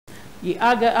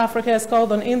Yiaga Africa has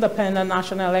called on Independent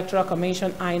National Electoral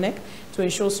Commission (INEC) to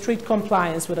ensure strict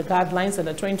compliance with the guidelines in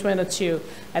the 2022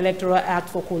 Electoral Act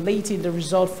for collating the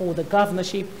result for the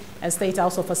governorship and State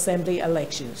House of Assembly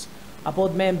elections. A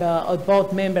board member of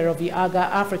Yiaga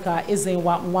Africa,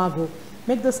 Izinwa Nwagu,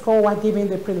 made this call while giving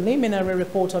the preliminary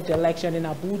report of the election in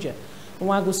Abuja.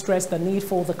 Nwagu stressed the need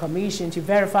for the Commission to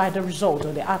verify the result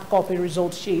on the hard copy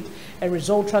result sheet and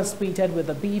result transmitted with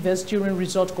the beavers during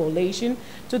result collation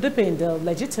to determine the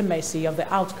legitimacy of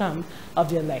the outcome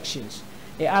of the elections.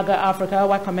 Yiaga Africa,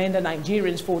 while commending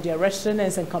Nigerians for their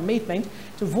resilience and commitment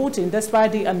to voting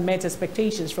despite the unmet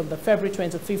expectations from the February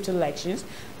 25th elections,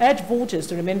 urged voters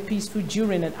to remain peaceful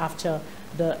during and after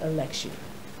the election.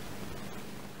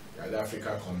 Yiaga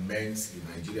Africa commends the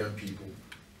Nigerian people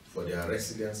for their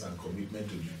resilience and commitment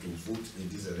to vote in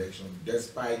this election,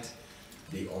 despite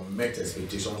the unmet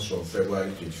expectations from February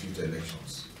 25th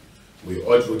elections. We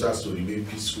urge voters to remain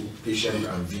peaceful, patient,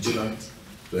 and vigilant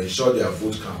to ensure their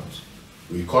vote count.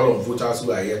 We call on voters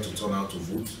who are yet to turn out to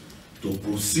vote to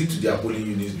proceed to their polling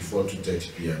units before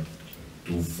 2:30 p.m.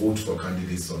 to vote for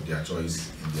candidates of their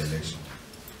choice in the election.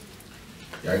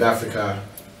 Yiaga Africa,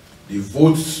 the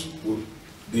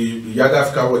Yiaga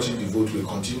Africa watching the vote will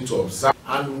continue to observe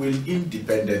and will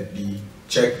independently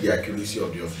check the accuracy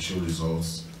of the official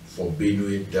results for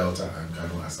Benue, Delta, and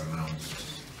Kano as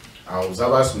announced. Our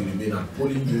observers will remain at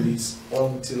polling units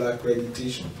until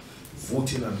accreditation,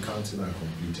 voting and counting are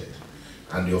completed,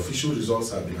 and the official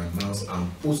results have been announced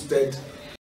and posted